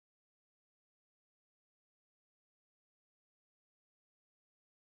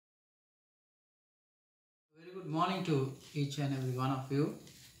Very good morning to each and every one of you.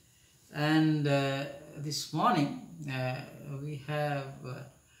 And this morning we have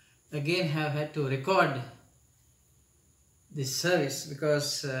again have had to record this service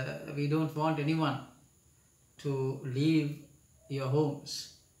because we don't want anyone to leave your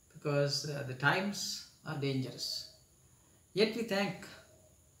homes because the times are dangerous. Yet we thank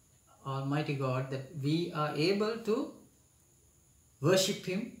Almighty God that we are able to worship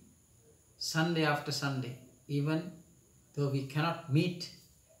Him Sunday after Sunday, even though we cannot meet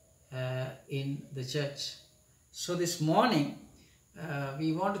in the church. So this morning,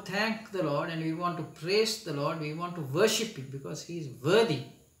 we want to thank the Lord and we want to praise the Lord. We want to worship Him because He is worthy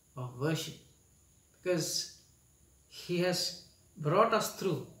of worship, because He has brought us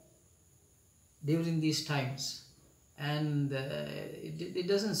through during these times, and it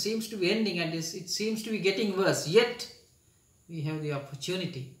doesn't seem to be ending, and it seems to be getting worse. Yet we have the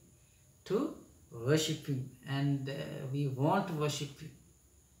opportunity to worship Him, and we want to worship Him.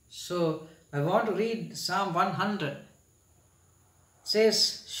 So I want to read Psalm 100. It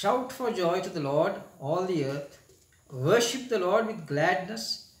says, "Shout for joy to the Lord, all the earth. Worship the Lord with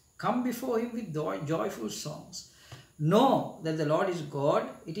gladness. Come before Him with joyful songs. Know that the Lord is God.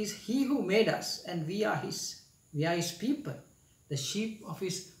 It is He who made us, and we are His. We are His people, the sheep of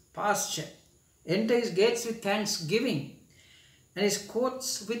His pasture. Enter His gates with thanksgiving, and His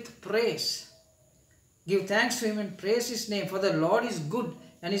courts with praise. Give thanks to Him and praise His name, for the Lord is good,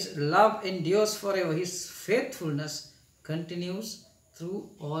 and His love endures forever. His faithfulness continues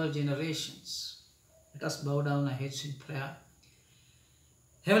through all generations." Let us bow down our heads in prayer.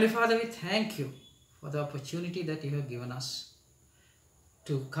 Heavenly Father, we thank You for the opportunity that You have given us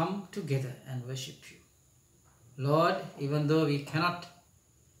to come together and worship You. Lord, even though we cannot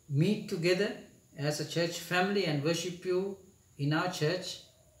meet together as a church family and worship You in our church,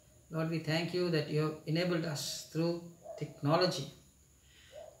 Lord, we thank You that You have enabled us through technology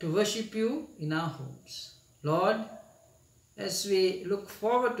to worship You in our homes. Lord, as we look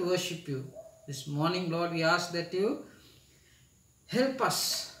forward to worship You this morning, Lord, we ask that You help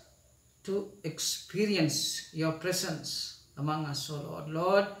us to experience Your presence among us, O Lord.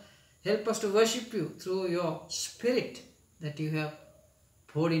 Lord, help us to worship You through Your Spirit that You have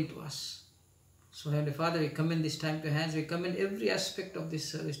poured into us. So, Heavenly Father, we commend this time to Your hands. We commend every aspect of this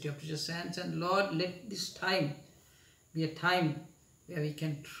service to Your precious hands. And Lord, let this time be a time where we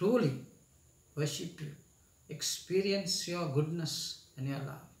can truly worship You, experience Your goodness and Your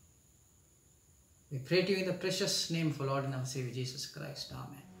love. We pray to You in the precious name of our Lord and our Savior Jesus Christ.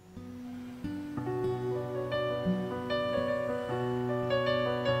 Amen.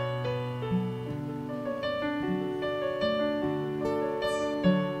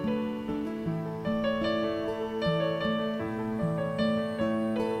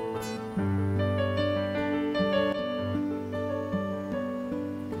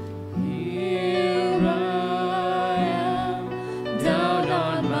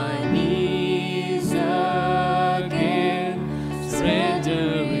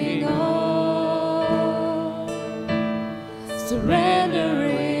 Stranger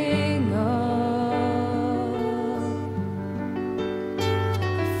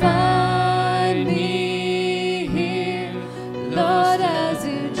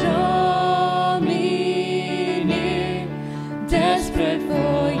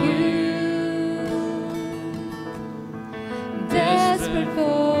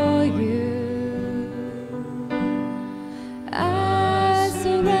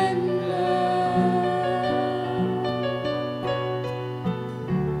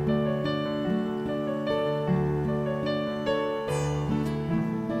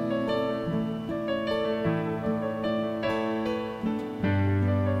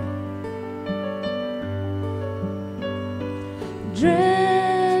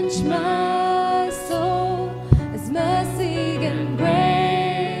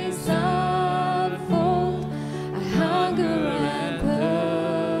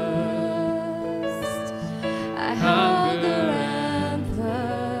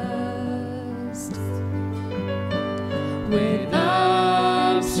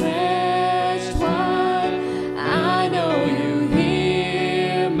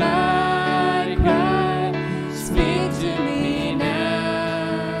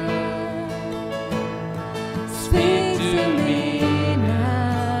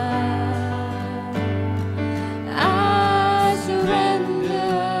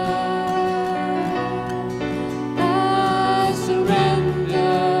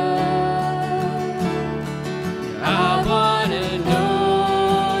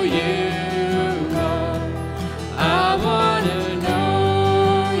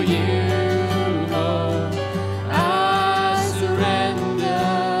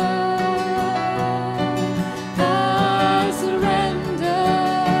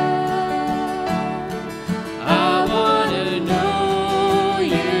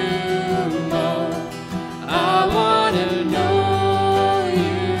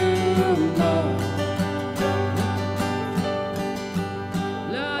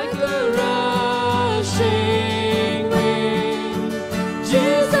rushing wind.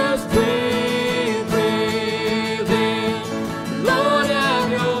 Jesus, breathe, breathe in. Lord,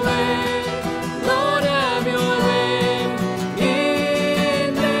 have your way. Lord, have your way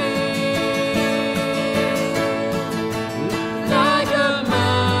in me. Like a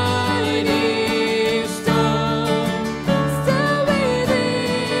mighty storm, still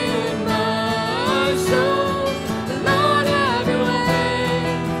within my soul. Lord, have your way.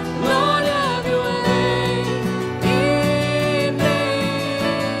 Lord, have your way in me.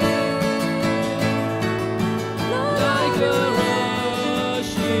 Like a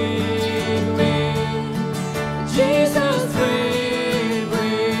rushing wind, Jesus, breathe,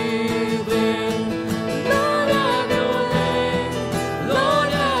 breathe in. Lord, have your way.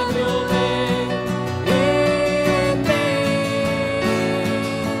 Lord, have your way in me.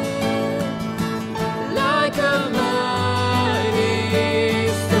 Like a mighty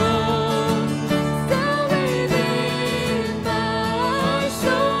storm, still within my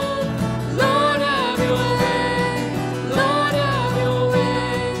soul. Lord, have your way. Lord, have your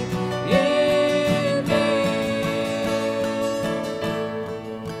way in me.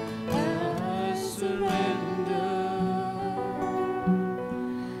 I surrender.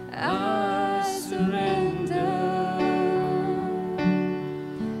 I surrender.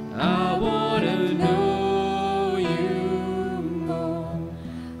 I want to know you more.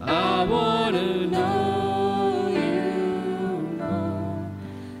 I want to know you more.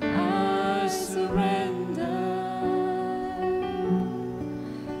 I surrender.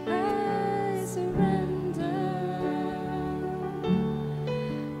 I surrender.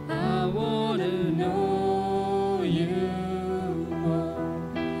 I want to know you more.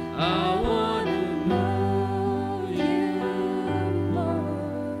 I want to know you more.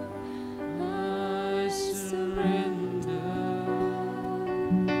 I surrender.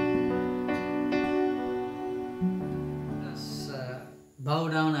 Let us bow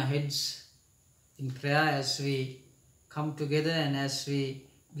down our heads in prayer as we come together and as we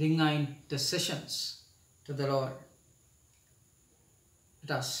bring our intercessions to the Lord.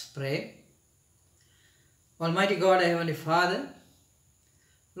 Let us pray. Almighty God, Heavenly Father,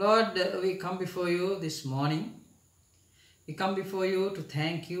 Lord, we come before you this morning. We come before you to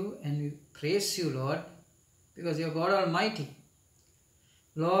thank you and we praise you, Lord, because you are God Almighty.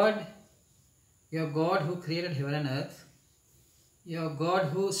 Lord, you are God who created heaven and earth. You are God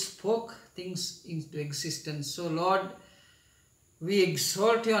who spoke things into existence. So, Lord, we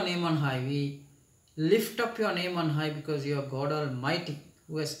exalt your name on high. We lift up your name on high because you are God Almighty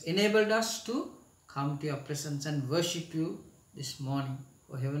who has enabled us to come to your presence and worship you this morning.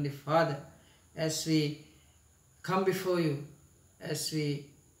 Oh Heavenly Father, as we come before you, as we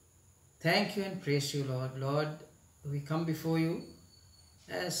thank you and praise you, Lord. Lord, we come before you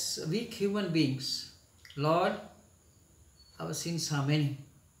as weak human beings. Lord, our sins are many.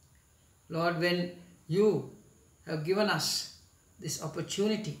 Lord, when you have given us this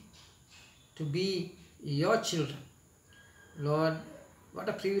opportunity to be your children, Lord, what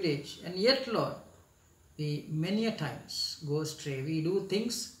a privilege. And yet, Lord, we many a times go astray. We do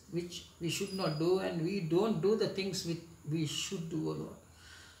things which we should not do, and we don't do the things which we should do, O Lord.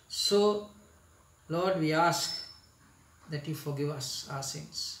 So, Lord, we ask that you forgive us our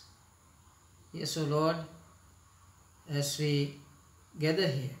sins. Yes, O Lord, as we gather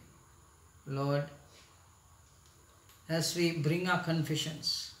here, Lord, as we bring our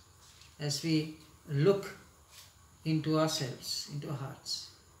confessions, as we look into ourselves, into our hearts,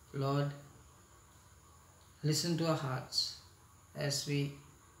 Lord, listen to our hearts as we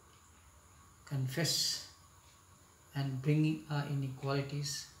confess and bring our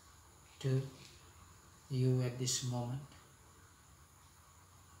inequalities to you at this moment.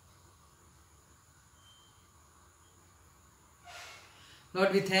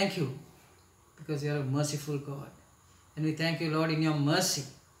 Lord, we thank you because you are a merciful God. And we thank you, Lord, in your mercy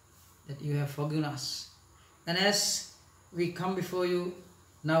that you have forgiven us. And as we come before you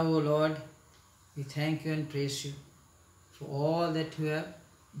now, O Lord, we thank you and praise you for all that you have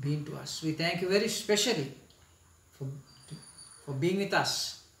been to us. We thank you very specially for being with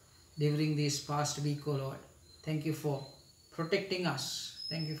us during this past week, O Lord. Thank you for protecting us.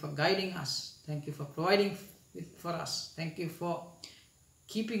 Thank you for guiding us. Thank you for providing for us. Thank you for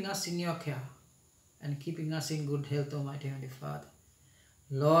keeping us in your care and keeping us in good health, Almighty Heavenly Father.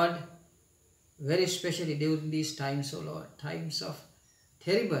 Lord, very especially during these times, O Lord, times of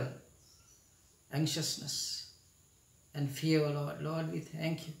terrible anxiousness and fear, O Lord. Lord, we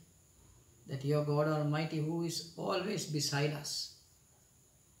thank you that you are God Almighty who is always beside us.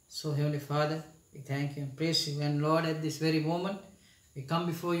 So, Heavenly Father, we thank you and praise you. And Lord, at this very moment, We come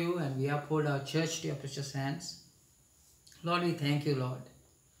before you and we uphold our church to your precious hands. Lord, we thank you, Lord,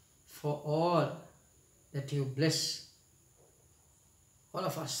 for all that you bless all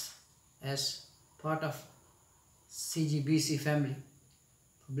of us as part of CGBC family,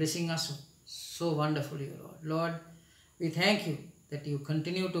 for blessing us so wonderfully, Lord. Lord, we thank you that you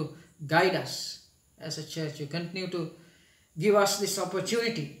continue to guide us as a church. You continue to give us this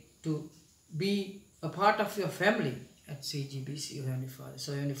opportunity to be a part of your family at CGBC, Heavenly Father.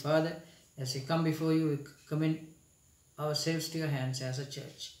 So, Heavenly Father, as we come before you, we commend ourselves to your hands as a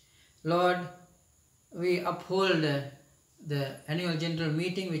church. Lord, we uphold the annual general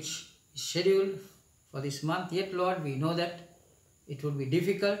meeting which is scheduled for this month. Yet, Lord, we know that it would be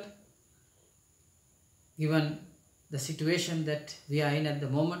difficult given the situation that we are in at the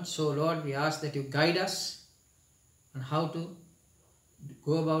moment. So, Lord, we ask that you guide us on how to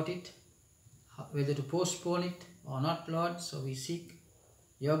go about it, whether to postpone it or not, Lord. So we seek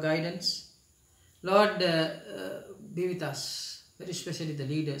your guidance. Lord, be with us, very especially the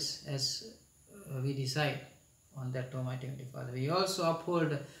leaders, as we decide on that, Almighty Heavenly Father. We also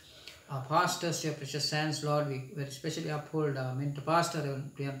uphold our pastors, your precious hands, Lord. We very especially uphold our mentor pastor,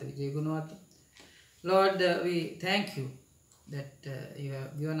 Reverend Priyantha Vijay Gunawardhan. Lord, we thank you that you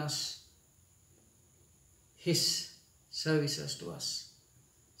have given us his services to us.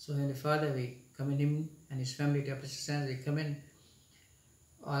 So, Heavenly Father, we commend him and his family to your precious hands. We commend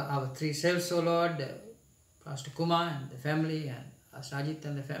our three selves, O Lord, Pastor Kumar and the family, and Pastor Ajit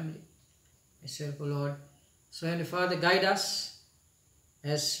and the family, myself, O Lord. So, Heavenly Father, guide us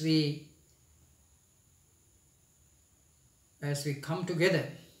as we come together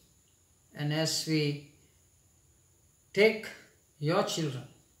and as we take your children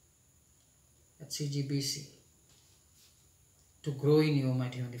at CGBC to grow in you,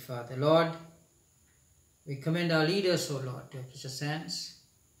 mighty Heavenly Father. Lord, we commend our leaders, O Lord, to your precious hands.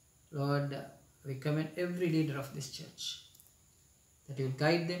 Lord, we commend every leader of this church, that you will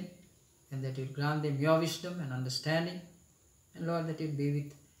guide them and that you will grant them your wisdom and understanding, and Lord, that you will be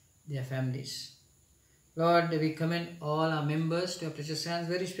with their families. Lord, we commend all our members to your precious hands,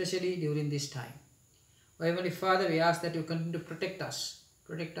 very especially during this time. O Heavenly Father, we ask that you continue to protect us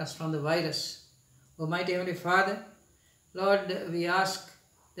from the virus. O mighty Heavenly Father, Lord, we ask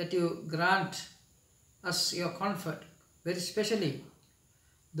that you grant us your comfort, very especially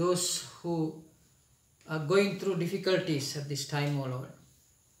those who are going through difficulties at this time, O Lord.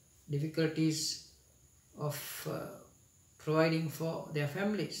 Difficulties of providing for their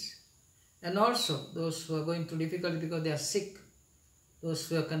families. And also those who are going through difficulty because they are sick, those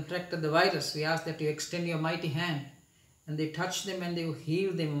who have contracted the virus. We ask that you extend your mighty hand and they touch them and you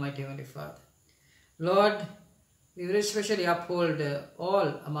heal them, Almighty Heavenly Father. Lord, we very especially uphold all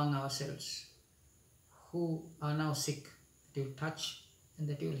among ourselves who are now sick, that you will touch and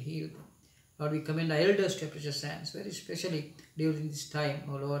that you will heal them. Lord, we commend our elders to your precious hands, very especially during this time,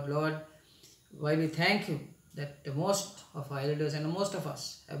 O Lord. Lord, while we thank you that most of our elders and most of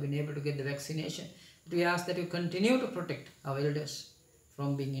us have been able to get the vaccination, we ask that you continue to protect our elders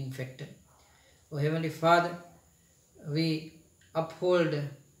from being infected. O Heavenly Father, we uphold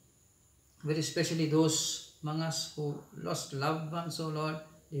very especially those among us who lost loved ones, O Lord,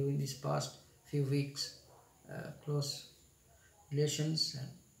 during these past few weeks, close relations. And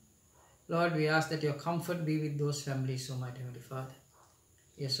Lord, we ask that your comfort be with those families, O mighty Heavenly Father.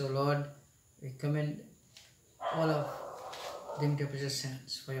 Yes, O Lord, we commend all of them to your precious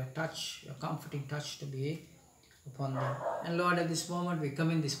hands for your touch, your comforting touch to be upon them. And Lord, at this moment, we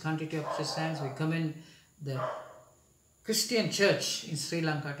commend this country to your precious hands. We commend the Christian church in Sri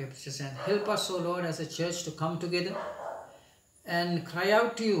Lanka to your precious hands. Help us, O Lord, as a church to come together and cry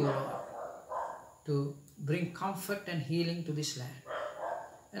out to you, Lord, to bring comfort and healing to this land.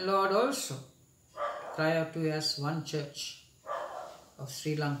 And Lord, also cry out to you as one church of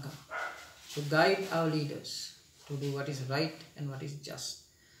Sri Lanka to guide our leaders to do what is right and what is just.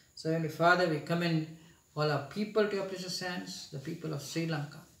 So, Heavenly Father, we commend all our people to your precious hands, the people of Sri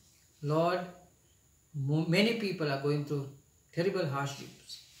Lanka. Lord, many people are going through terrible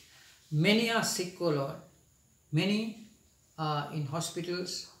hardships. Many are sick, O Lord. Many are in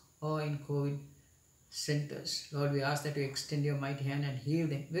hospitals or in COVID centers. Lord, we ask that you extend your mighty hand and heal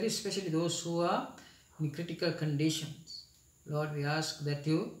them, very especially those who are in critical conditions. Lord, we ask that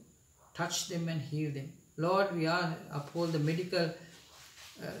you touch them and heal them. Lord, we uphold the medical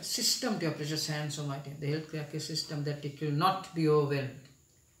system to your precious hands, Almighty, the healthcare system, that it will not be overwhelmed.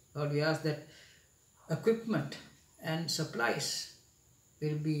 Lord, we ask that equipment and supplies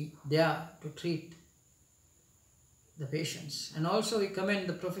will be there to treat the patients. And also we commend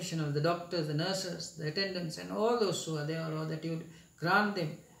the professionals, the doctors, the nurses, the attendants, and all those who are there, Lord, that you would grant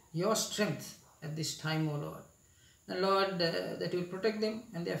them your strength at this time, O Lord. And Lord, that you will protect them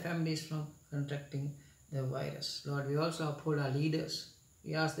and their families from contracting the virus. Lord, we also uphold our leaders.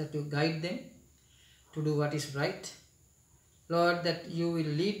 We ask that you guide them to do what is right. Lord, that you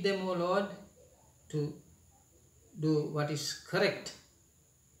will lead them, O Lord, to do what is correct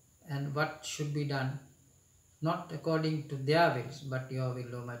and what should be done, not according to their wills, but your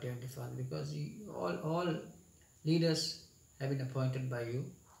will, Almighty Heavenly Father, because all leaders have been appointed by you,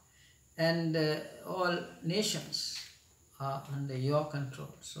 and all nations are under your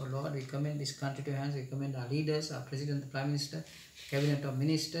control. So Lord, we commend this country to your hands. We commend our leaders, our President, the Prime Minister, Cabinet of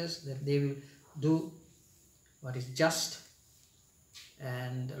Ministers, that they will do what is just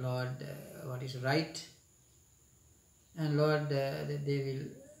and Lord, what is right, and Lord, that they will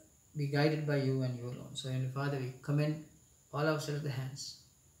be guided by you and you alone. So Heavenly Father, we commend all ourselves in the hands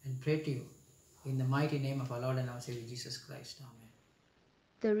and pray to you in the mighty name of our Lord and our Savior Jesus Christ. Amen.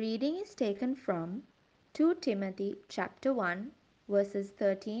 The reading is taken from 2 Timothy chapter 1 verses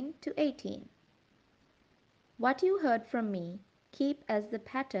 13 to 18. What you heard from me, keep as the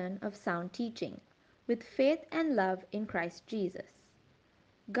pattern of sound teaching, with faith and love in Christ Jesus.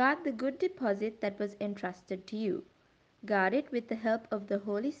 Guard the good deposit that was entrusted to you. Guard it with the help of the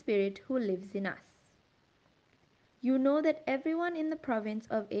Holy Spirit who lives in us. You know that everyone in the province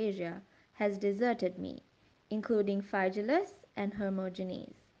of Asia has deserted me, including Phygelus and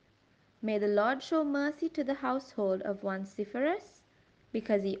Hermogenes. May the Lord show mercy to the household of Onesiphorus,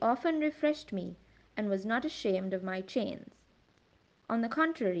 because he often refreshed me and was not ashamed of my chains. On the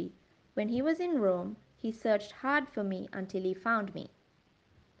contrary, when he was in Rome, he searched hard for me until he found me.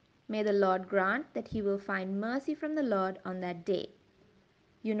 May the Lord grant that he will find mercy from the Lord on that day.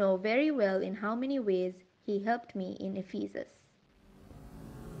 You know very well in how many ways he helped me in Ephesus.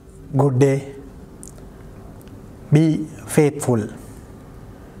 Good day. Be faithful.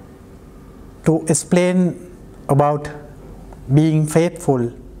 To explain about being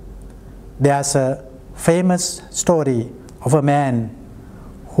faithful, there's a famous story of a man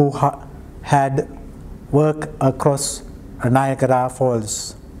who had worked across Niagara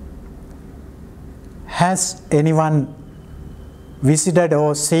Falls. Has anyone visited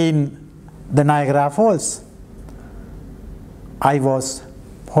or seen the Niagara Falls? I was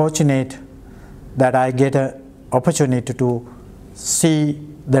fortunate that I get an opportunity to see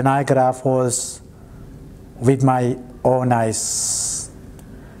the Niagara Falls with my own eyes.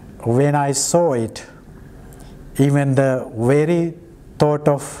 When I saw it, even the very thought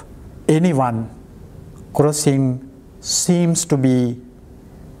of anyone crossing seems to be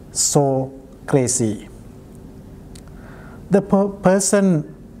so crazy. The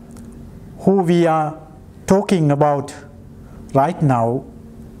person who we are talking about right now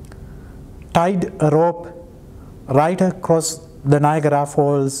tied a rope right across the Niagara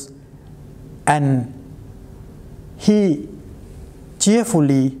Falls, and he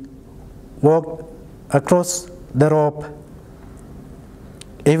cheerfully walked across the rope.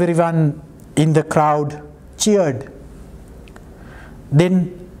 Everyone in the crowd cheered.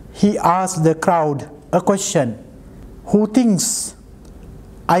 Then he asked the crowd a question: who thinks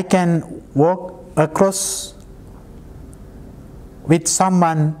I can walk across with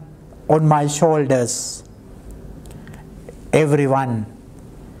someone on my shoulders? Everyone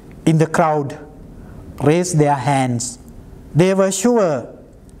in the crowd raised their hands. They were sure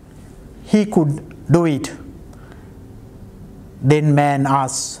he could do it. Then man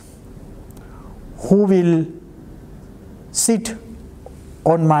asked, who will sit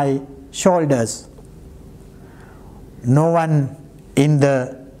on my shoulders? No one in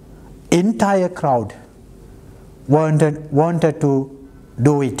the entire crowd wanted to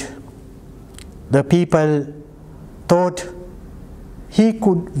do it. The people thought he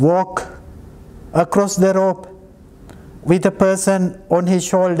could walk across the rope with a person on his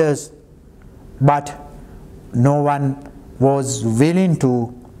shoulders, but no one was willing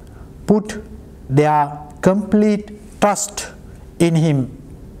to put their complete trust in him.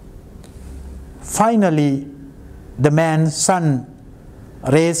 Finally, the man's son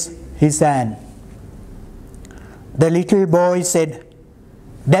raised his hand. The little boy said,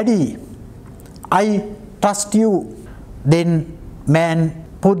 "Daddy, I trust you." Then man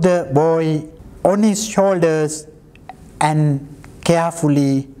put the boy on his shoulders and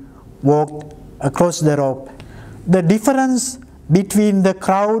carefully walked across the rope. The difference between the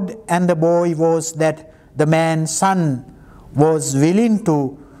crowd and the boy was that the man's son was willing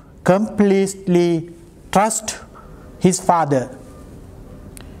to completely trust his father.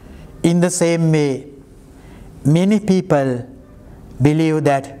 In the same way, many people believe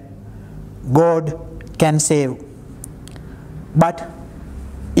that God can save. But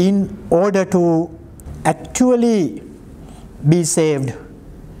in order to actually be saved,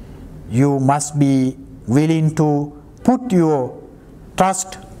 you must be willing to put your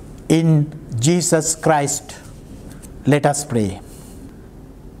trust in Jesus Christ. Let us pray.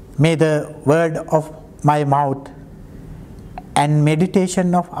 May the word of my mouth and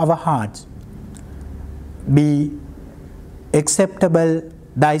meditation of our hearts be acceptable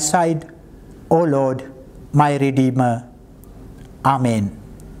thy sight, O Lord, my Redeemer. Amen.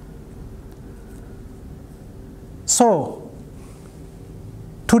 So,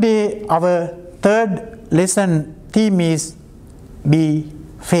 today our third lesson theme is be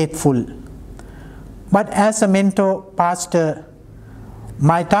faithful. But as a mentor pastor,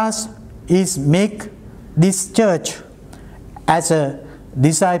 my task is make this church as a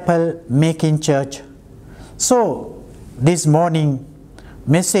disciple making church. So this morning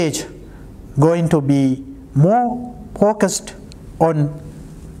message going to be more focused on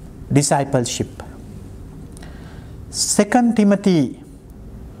discipleship. 2 Timothy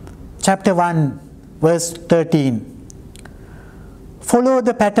chapter 1 verse 13. Follow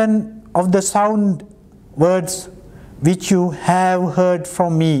the pattern of the sound words which you have heard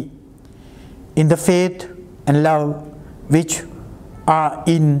from me in the faith and love which are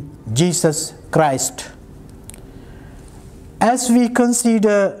in Jesus Christ. As we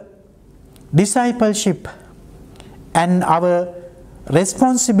consider discipleship and our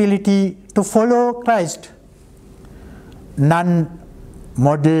responsibility to follow Christ, none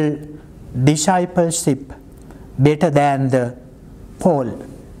model discipleship better than the Paul.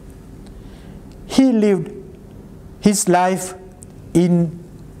 He lived his life in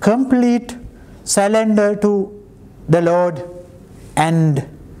complete surrender to the Lord and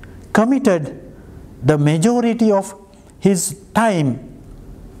committed the majority of his time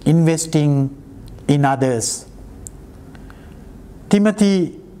investing in others.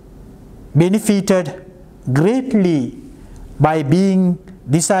 Timothy benefited greatly by being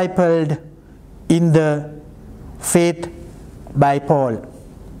discipled in the faith by Paul.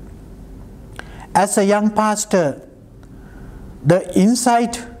 As a young pastor, the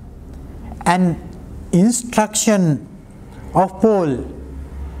insight and instruction of Paul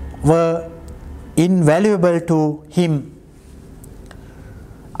were invaluable to him.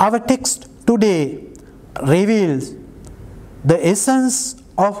 Our text today reveals the essence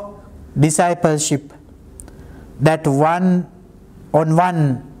of discipleship, that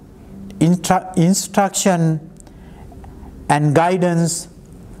one-on-one instruction and guidance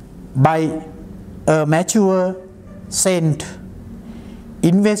by a mature saint,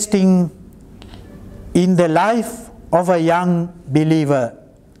 investing in the life of a young believer.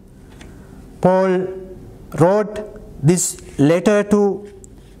 Paul wrote this letter to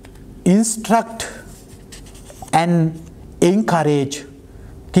instruct and encourage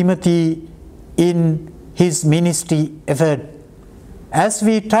Timothy in his ministry effort. As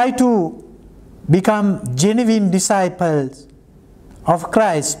we try to become genuine disciples of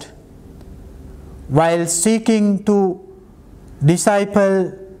Christ while seeking to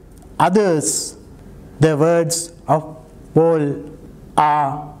disciple others, the words of Paul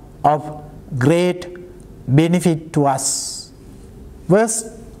are of great benefit to us.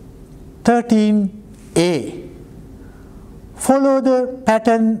 Verse 13a. Follow the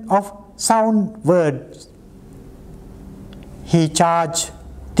pattern of sound words. He charged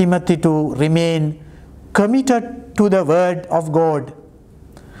Timothy to remain committed to the word of God,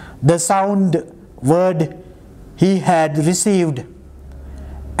 the sound word he had received.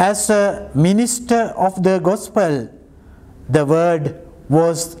 As a minister of the gospel, the word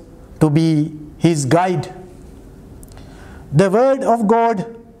was to be his guide. The word of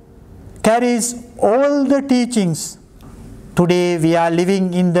God carries all the teachings. Today we are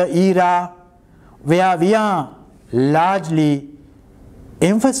living in the era where we are largely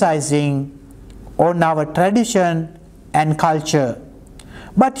emphasizing on our tradition and culture.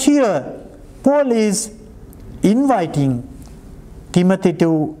 But here Paul is inviting Timothy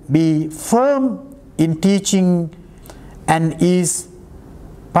to be firm in teaching and is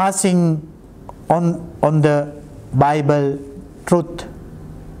passing on the Bible truth.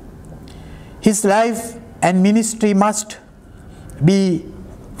 His life and ministry must be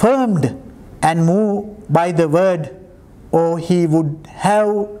firmed and moved by the word, or he would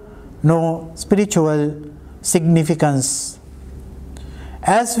have no spiritual significance.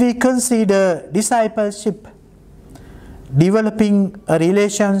 As we consider discipleship, developing a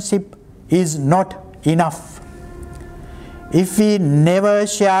relationship is not enough. If we never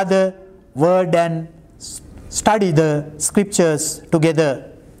share the word and study the scriptures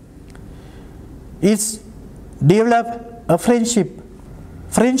together, it's develop a friendship.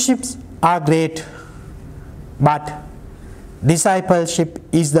 Friendships are great, but discipleship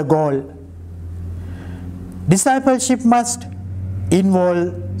is the goal. Discipleship must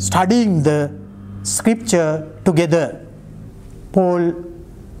involve studying the scripture together. Paul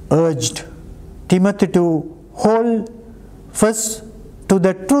urged Timothy to hold fast to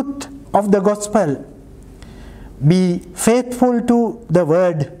the truth of the gospel. Be faithful to the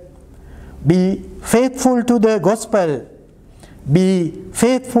word. Be faithful to the gospel. Be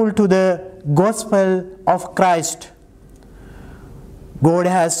faithful to the gospel of Christ. God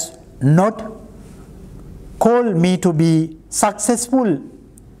has not called me to be successful.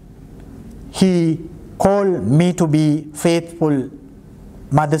 He called me to be faithful.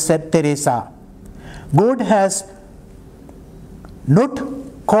 Mother Teresa. God has not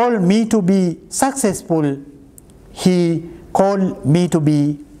called me to be successful. He called me to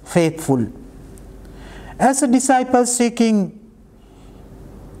be faithful. As a disciple seeking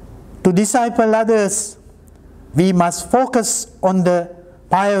to disciple others, we must focus on the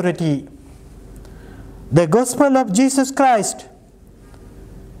priority, the gospel of Jesus Christ.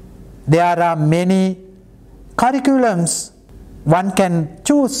 There are many curriculums one can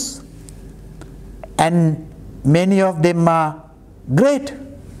choose, and many of them are great,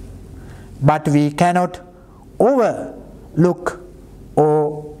 but we cannot overlook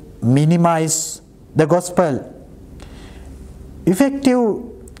or minimize the gospel. Effective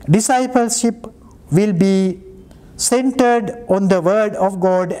discipleship will be centered on the word of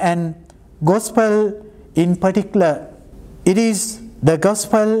God and gospel in particular. It is the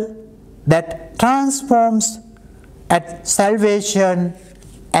gospel that transforms at salvation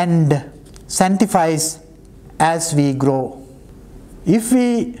and sanctifies as we grow. If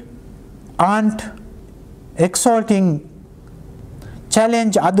we aren't exalting,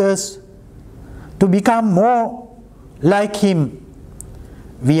 challenge others to become more like Him,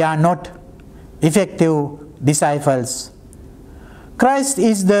 we are not effective disciples. Christ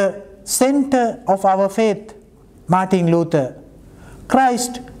is the center of our faith. Martin Luther.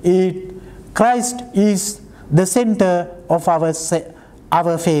 Christ is the center of our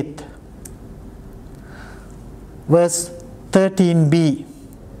faith. Verse 13b.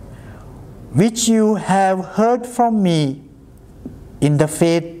 Which you have heard from me in the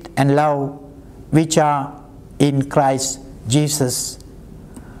faith and love which are in Christ Jesus.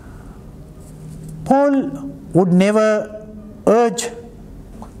 Paul would never urge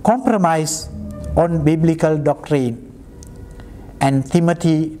compromise on biblical doctrine, and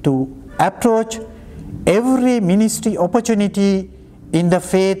Timothy to approach every ministry opportunity in the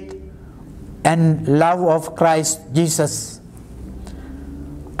faith and love of Christ Jesus.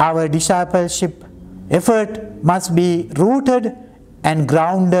 Our discipleship effort must be rooted and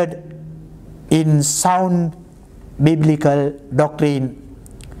grounded in sound biblical doctrine.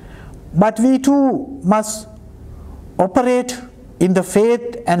 But we too must operate in the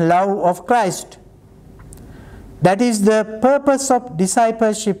faith and love of Christ. That is the purpose of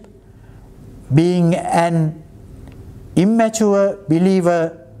discipleship, being an immature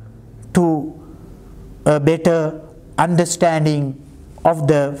believer to a better understanding of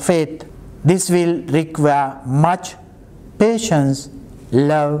the faith. This will require much patience,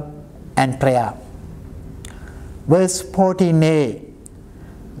 love, and prayer. Verse 14a.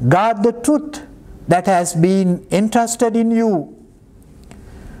 Guard the truth that has been entrusted in you.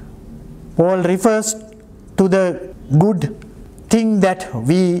 Paul refers to the good thing that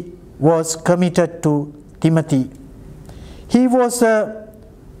we was committed to Timothy. He was a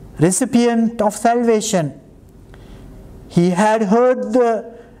recipient of salvation. He had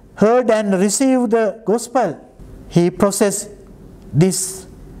heard and received the gospel. He possessed this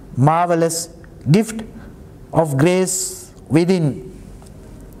marvelous gift of grace within.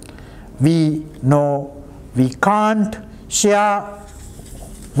 We know we can't share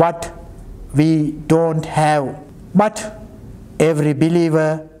what we don't have, but every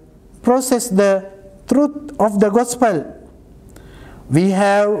believer possesses the truth of the gospel. We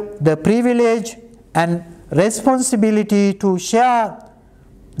have the privilege and responsibility to share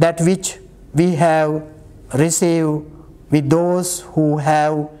that which we have received with those who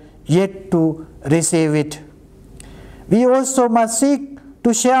have yet to receive it. We also must seek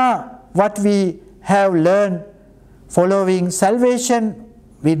to share what we have learned following salvation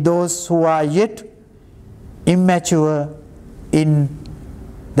with those who are yet immature in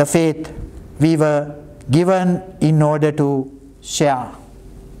the faith we were given in order to share.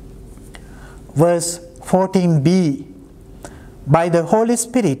 Verse 14b. By the Holy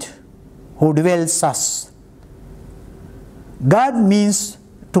Spirit who dwells us. God means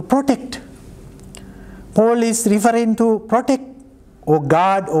to protect. Paul is referring to protect or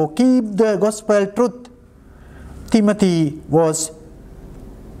guard or keep the gospel truth. Timothy was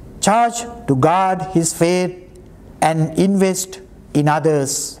charged to guard his faith and invest in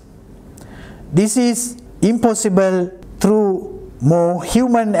others. This is impossible through more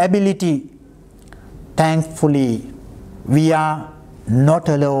human ability. Thankfully, we are not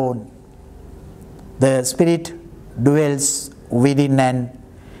alone. The Spirit dwells within and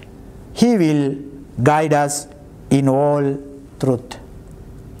He will guide us in all truth.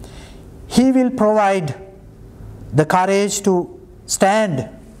 He will provide the courage to stand,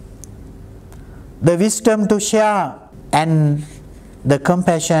 the wisdom to share, and the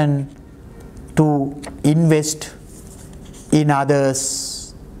compassion to invest in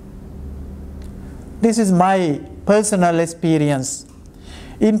others. This is my personal experience.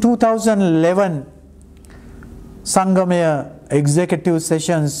 In 2011, Sangamaya executive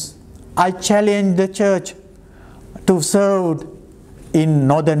sessions, I challenged the church to serve in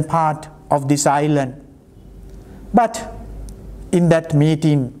northern part of this island. But in that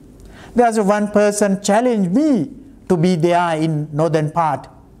meeting, there was one person challenged me to be there in northern part.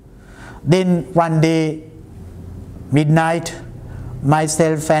 Then one day, midnight,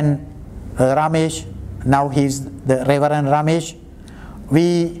 myself and Ramesh, now he's the Reverend Ramesh,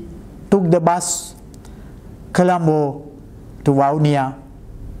 we took the bus Colombo to Vaunia,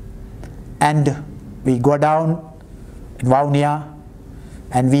 and we go down in Vaunia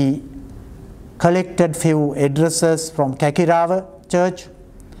and we collected few addresses from Kakirava church,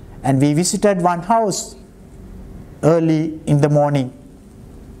 and we visited one house early in the morning.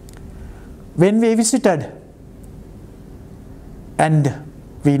 When we visited and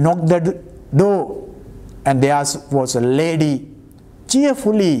we knocked the door, and there was a lady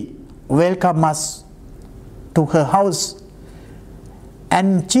cheerfully welcomed us to her house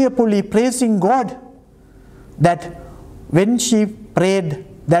and cheerfully praising God that when she prayed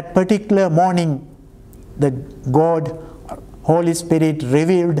that particular morning, the God, Holy Spirit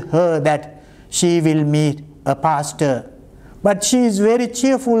revealed her that she will meet a pastor. But she is very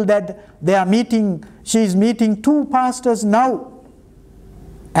cheerful that she is meeting two pastors now.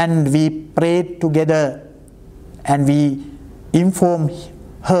 And we prayed together and we informed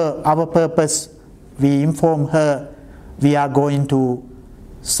her our purpose. We informed her we are going to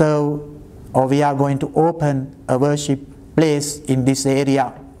serve, or we are going to open a worship place in this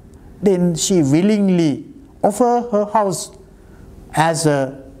area. Then she willingly offered her house as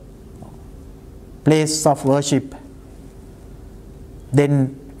a place of worship.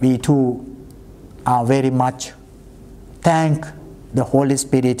 Then we too are very much thank the Holy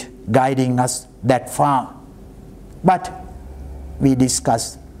Spirit guiding us that far. But we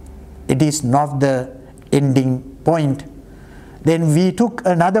discussed, it is not the ending point. Then we took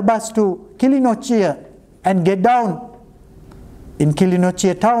another bus to Kilinochia and get down in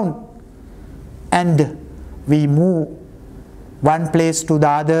Kilinochia town, and we move one place to the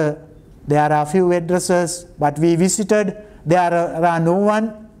other. There are few addresses, but we visited, there are no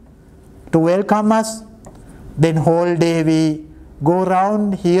one to welcome us. Then whole day we go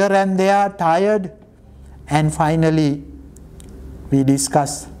around here and there, tired, and finally we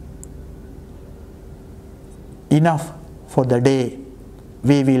discuss, enough for the day,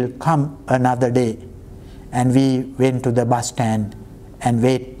 we will come another day. And we went to the bus stand and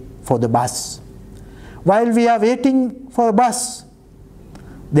wait for the bus. While we are waiting for a bus,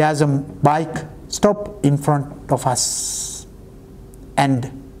 there's a bike stop in front of us,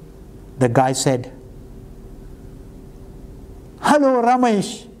 and the guy said, "Hello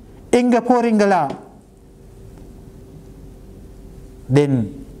Ramesh, Inga Poringala."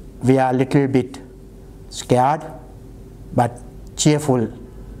 Then we are a little bit scared but cheerful.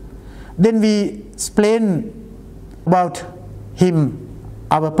 Then we explain about him,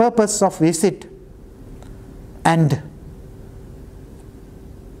 our purpose of visit, and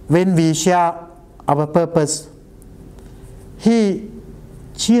when we share our purpose, he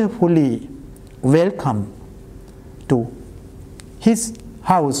cheerfully welcomed to his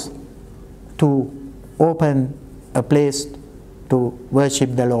house to open a place to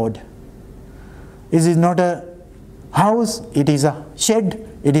worship the Lord. This is not a house, it is a shed,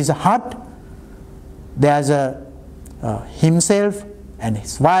 it is a hut. There's himself and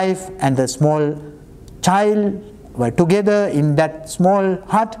his wife and the small child were together in that small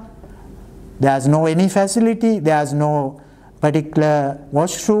hut. There's no any facility, there's no particular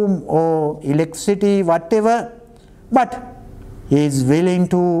washroom or electricity, whatever, but he is willing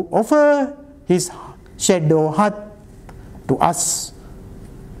to offer his shed or hut to us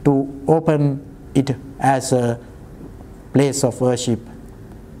to open it as a place of worship.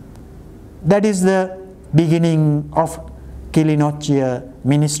 That is the beginning of Kilinochia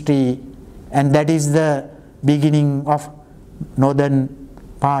ministry, and that is the beginning of northern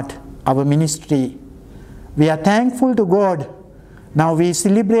part, our ministry. We are thankful to God. Now we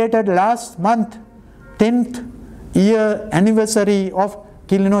celebrated last month 10th year anniversary of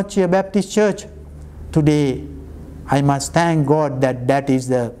Kilinochia Baptist Church. Today I must thank God that that is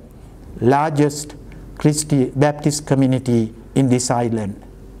the largest Baptist community in this island.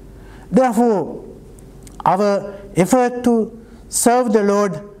 Therefore, our effort to serve the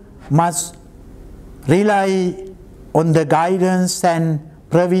Lord must rely on the guidance and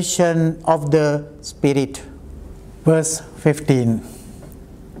provision of the Spirit. Verse 15.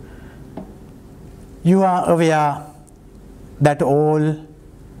 You are aware that all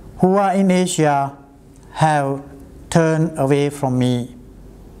who are in Asia have turned away from me.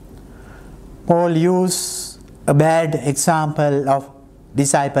 Paul used a bad example of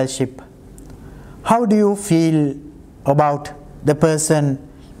discipleship. How do you feel about the person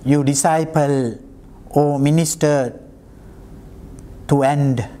you disciple or minister to,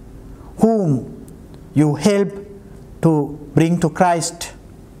 and whom you help to bring to Christ,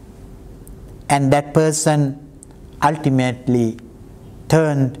 and that person ultimately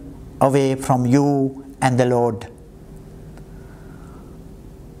turned away from you and the Lord?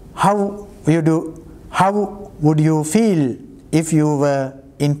 How would you feel if you were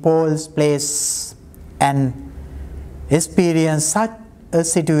in Paul's place and experienced such a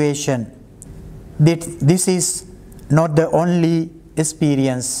situation? This is not the only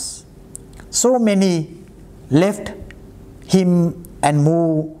experience. So many left him and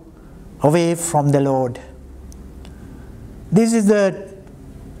moved away from the Lord. This is the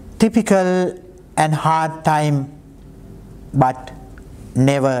typical and hard time, but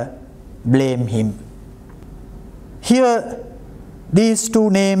never blame him. Here, these two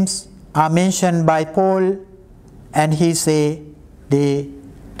names are mentioned by Paul, and he say they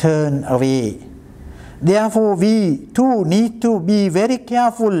turn away. Therefore, we too need to be very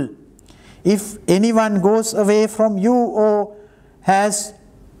careful. If anyone goes away from you or has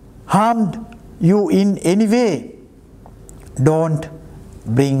harmed you in any way, don't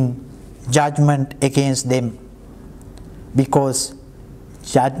bring judgment against them, because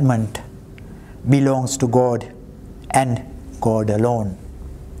judgment belongs to God and God alone.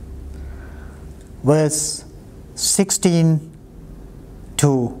 Verse 16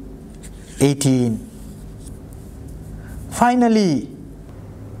 to 18. Finally,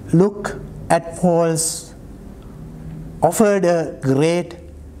 look at Paul's offered a great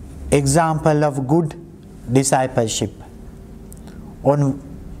example of good discipleship on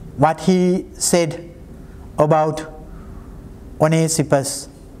what he said about Onesimus.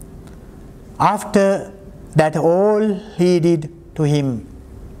 After that all he did to him,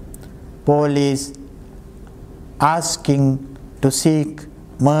 Paul is asking to seek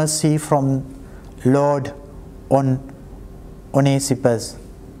mercy from Lord on Onesimus.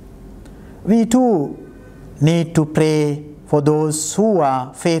 We too need to pray for those who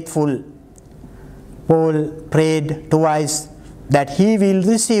are faithful. Paul prayed twice that he will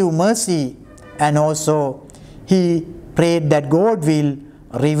receive mercy, and also he prayed that God will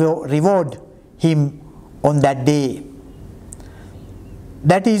reward him on that day.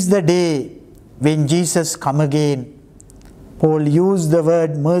 That is the day when Jesus come again. Paul used the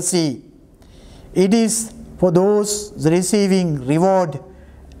word mercy. It is for those receiving reward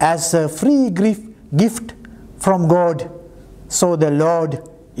as a free gift from God. So the Lord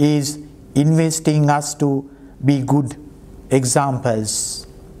is investing us to be good examples.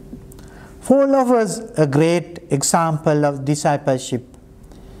 Paul offers a great example of discipleship.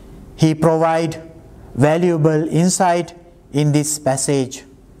 He provides valuable insight in this passage.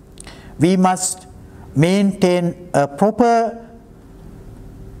 We must maintain a proper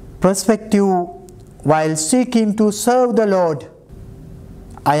perspective while seeking to serve the Lord.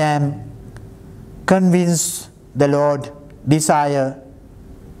 I am convinced the Lord desires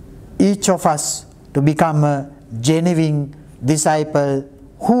each of us to become a genuine disciple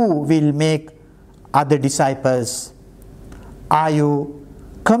who will make other disciples. Are you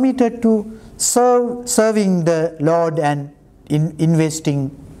committed to serving the Lord and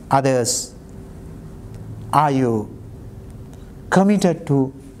investing others? Are you committed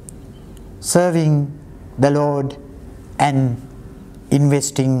to serving the Lord and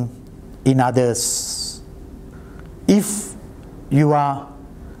investing in others? If you are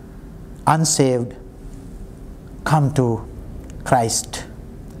unsaved, come to Christ.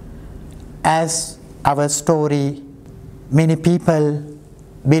 As our story, many people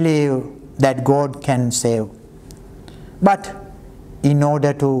believe that God can save. But in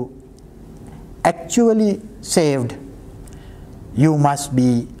order to actually saved, you must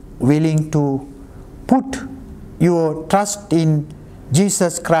be willing to put your trust in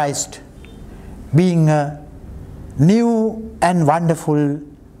Jesus Christ, being a new and wonderful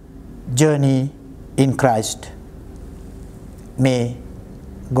journey in Christ. May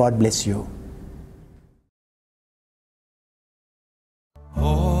God bless you.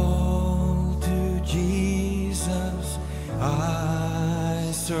 All to Jesus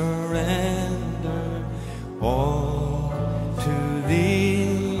I surrender, all to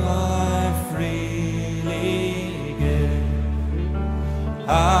Thee I freely give.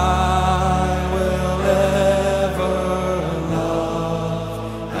 I will ever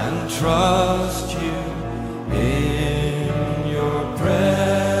love and trust You in Your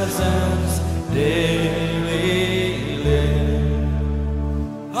presence daily live.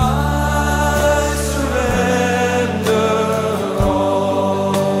 I surrender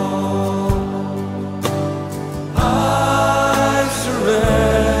all. I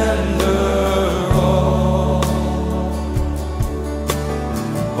surrender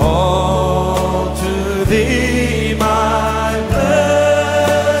all to Thee, my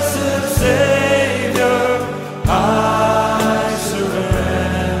blessed Savior. I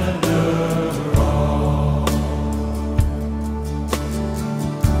surrender all.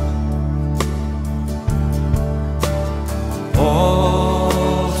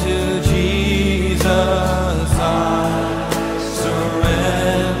 All to Jesus I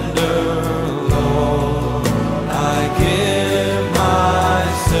surrender, Lord. I give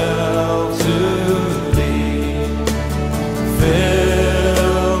myself to Thee.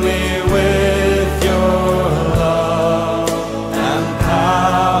 Fill me with Your love and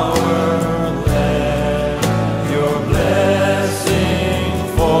power. Let Your blessing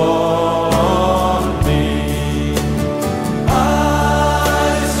fall on me. I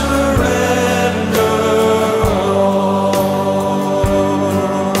surrender all.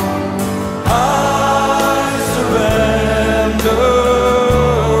 I surrender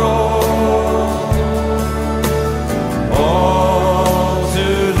all to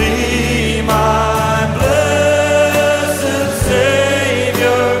Thee, my blessed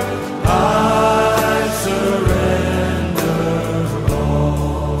Savior. I surrender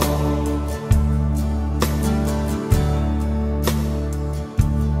all.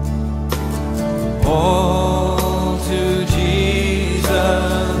 All to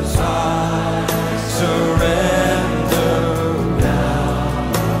Jesus I surrender now.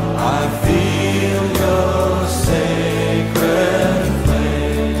 I feel Your sacred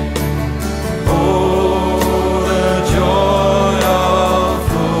flame. Oh, the joy of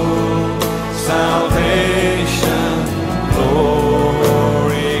full salvation.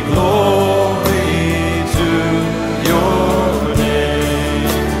 Glory, glory to Your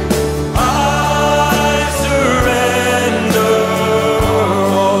name. I surrender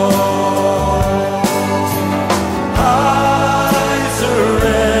all. I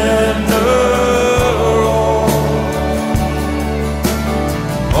surrender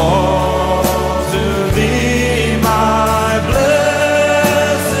all to Thee, my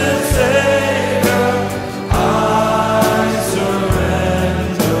blessed Savior. I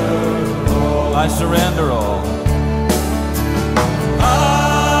surrender all. I surrender all.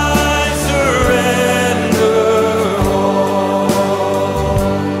 I surrender all.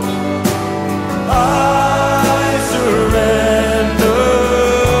 I surrender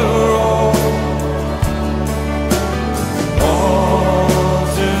all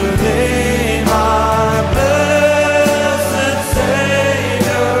to Thee, my blessed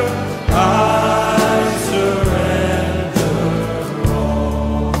Savior. I surrender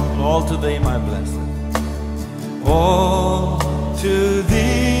all to Thee, my blessed. All to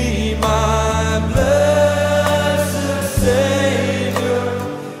Thee, my blessed Savior.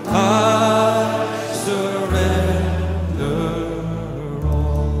 I surrender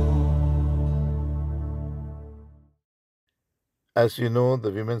all. As you know,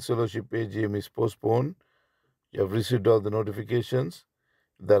 the Women's Fellowship AGM is postponed. You have received all the notifications.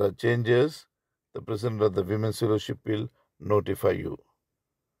 If there are changes, the President of the Women's Fellowship will notify you.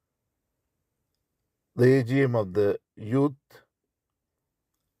 The AGM of the youth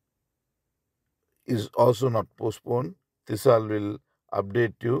is also not postponed. Thisal will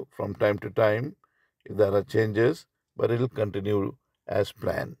update you from time to time if there are changes, but it will continue as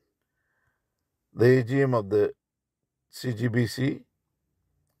planned. The AGM of the CGBC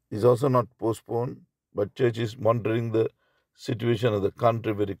is also not postponed, but church is monitoring the situation of the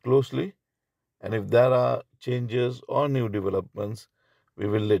country very closely, and if there are changes or new developments, we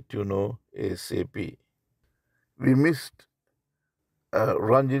will let you know ASAP. We missed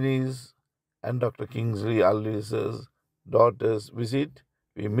Ranjini's and Dr. Kingsley Alice's daughter's visit.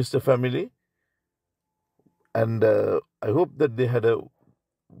 We missed the family, and I hope that they had a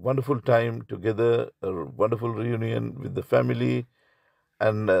wonderful time together, a wonderful reunion with the family,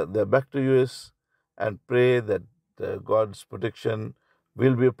 and they're back to US, and pray that God's protection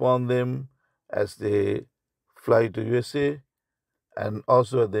will be upon them as they fly to USA, and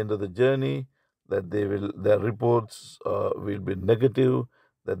also at the end of the journey that their reports will be negative,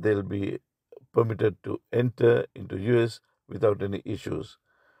 that they'll be permitted to enter into US without any issues.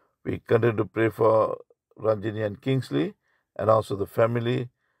 We continue to pray for Ranjini and Kingsley and also the family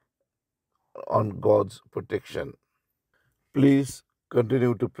on God's protection. Please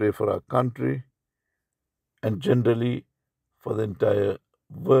continue to pray for our country and generally for the entire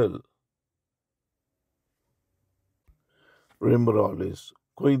world. Remember always,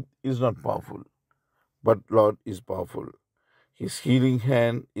 COVID is not powerful, but Lord is powerful. His healing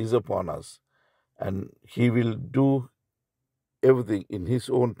hand is upon us, and He will do everything in His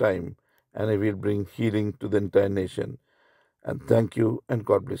own time, and He will bring healing to the entire nation. And thank you, and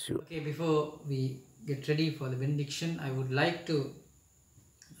God bless you. Okay, before we get ready for the benediction, I would like to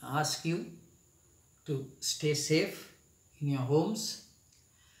ask you to stay safe in your homes.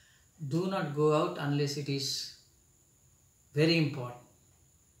 Do not go out unless it is very important.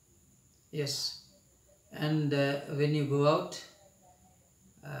 Yes, and when you go out,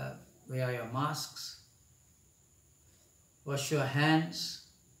 wear your masks, wash your hands,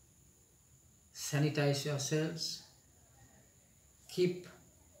 sanitize yourselves, keep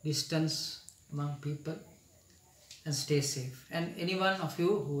distance among people, and stay safe. And anyone of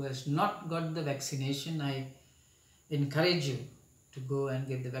you who has not got the vaccination, I encourage you to go and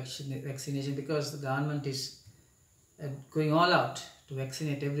get the vaccination, because the government is going all out to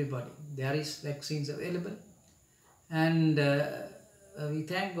vaccinate everybody. There is vaccines available, and we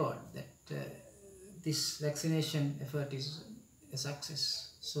thank God that this vaccination effort is a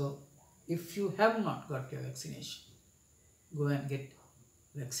success. So if you have not got your vaccination, go and get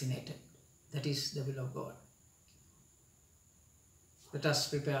vaccinated. That is the will of God. Let us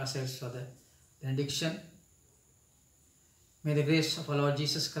prepare ourselves for the benediction. May the grace of our Lord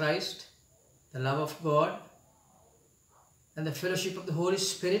Jesus Christ, the love of God, and the fellowship of the Holy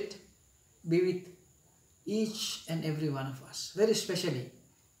Spirit be with each and every one of us, very especially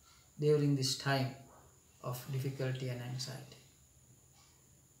during this time of difficulty and anxiety.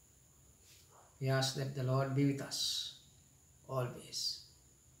 We ask that the Lord be with us always.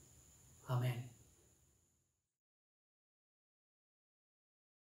 Amen.